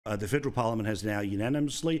The Federal Parliament has now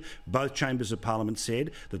unanimously, both chambers of Parliament said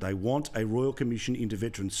that they want a Royal Commission into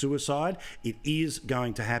veteran suicide. It is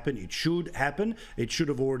going to happen. It should happen. It should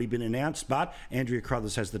have already been announced, but Andrea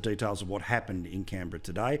Crothers has the details of what happened in Canberra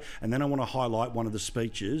today. And then I want to highlight one of the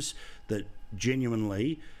speeches that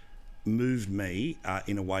genuinely moved me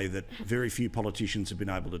in a way that very few politicians have been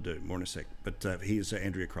able to do. More in a sec. But here's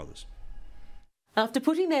Andrea Crothers. After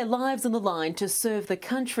putting their lives on the line to serve the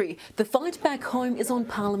country, the fight back home is on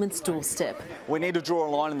Parliament's doorstep. We need to draw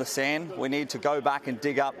a line in the sand. We need to go back and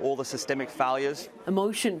dig up all the systemic failures. A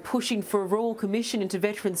motion pushing for a Royal Commission into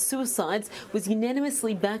veteran suicides was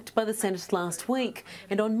unanimously backed by the Senate last week,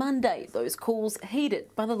 and on Monday those calls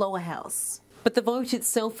heeded by the lower house. But the vote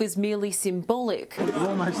itself is merely symbolic. We're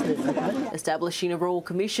almost there, okay? Establishing a Royal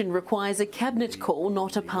Commission requires a cabinet call,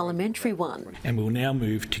 not a parliamentary one. And we'll now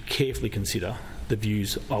move to carefully consider the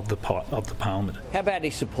views of the Parliament. How about he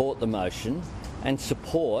support the motion and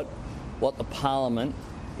support what the Parliament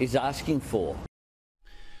is asking for?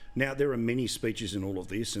 Now, there are many speeches in all of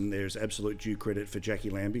this, and there's absolute due credit for Jackie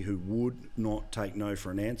Lambie, who would not take no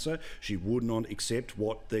for an answer. She would not accept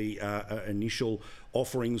what the initial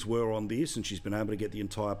offerings were on this, and she's been able to get the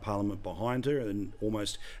entire Parliament behind her, and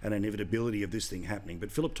almost an inevitability of this thing happening.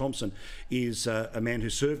 But Phillip Thompson is a man who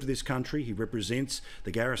served this country. He represents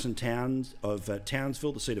the garrison towns of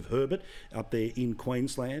Townsville, the seat of Herbert, up there in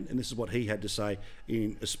Queensland, and this is what he had to say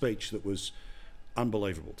in a speech that was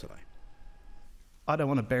unbelievable today. I don't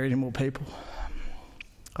want to bury any more people.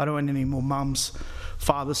 I don't want any more mums,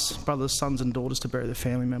 fathers, brothers, sons and daughters to bury their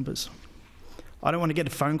family members. I don't want to get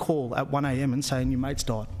a phone call at 1 a.m. and saying your mate's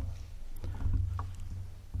died.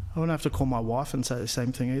 I won't have to call my wife and say the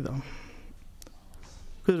same thing either.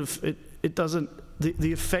 Because it doesn't,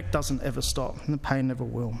 the effect doesn't ever stop and the pain never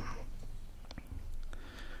will.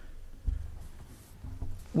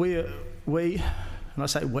 And I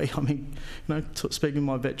say we, I mean, speaking to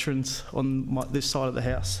my veterans on this side of the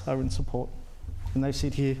house are in support. And they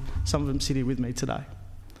sit here, some of them sit here with me today.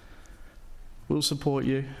 We'll support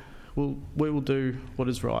you. We will do what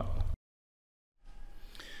is right.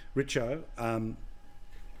 Richo, I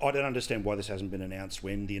don't understand why this hasn't been announced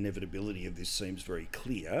when the inevitability of this seems very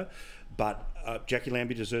clear, but Jackie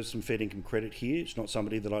Lambie deserves some fair income credit here. It's not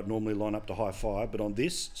somebody that I'd normally line up to high five, but on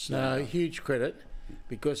this... No, huge credit.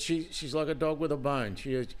 Because she's like a dog with a bone.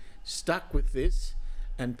 She is stuck with this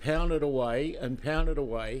and pounded away,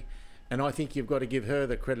 and I think you've got to give her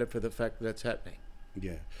the credit for the fact that that's happening.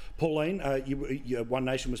 Yeah. Pauline, One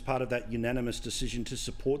Nation was part of that unanimous decision to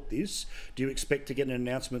support this. Do you expect to get an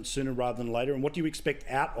announcement sooner rather than later? And what do you expect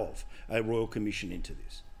out of a Royal Commission into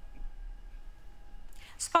this?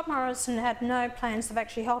 Scott Morrison had no plans of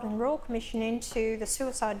actually holding a Royal Commission into the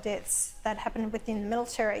suicide deaths that happened within the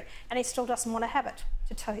military, and he still doesn't want to have it,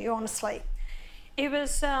 to tell you honestly. It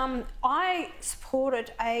was, I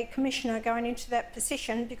supported a commissioner going into that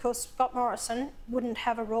position because Scott Morrison wouldn't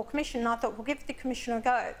have a Royal Commission, and I thought, we'll give the commissioner a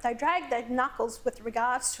go. They dragged their knuckles with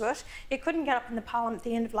regards to it. It couldn't get up in the Parliament at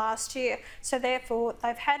the end of last year, so therefore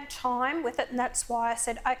they've had time with it, and that's why I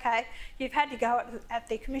said, okay, you've had to go at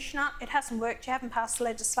the commissioner. It hasn't worked. You haven't passed the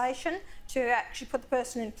legislation to actually put the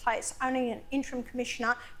person in place. Only an interim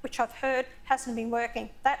commissioner, which I've heard hasn't been working.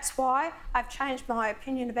 That's why I've changed my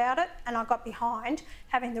opinion about it, and I got behind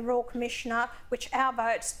having the Royal Commissioner, which our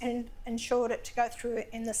votes ensured it to go through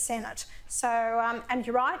in the Senate. So, and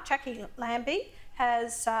you're right, Jackie Lambie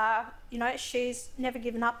has, she's never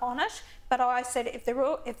given up on it. But I said if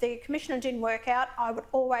the Commissioner didn't work out, I would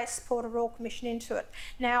always support a Royal Commission into it.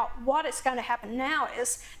 Now, what is going to happen now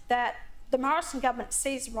is that the Morrison government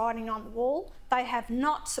sees the writing on the wall. They have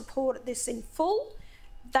not supported this in full.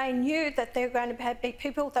 They knew that there were going to be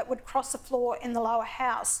people that would cross the floor in the lower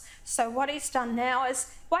house. So what he's done now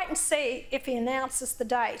is wait and see if he announces the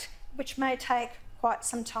date, which may take quite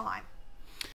some time.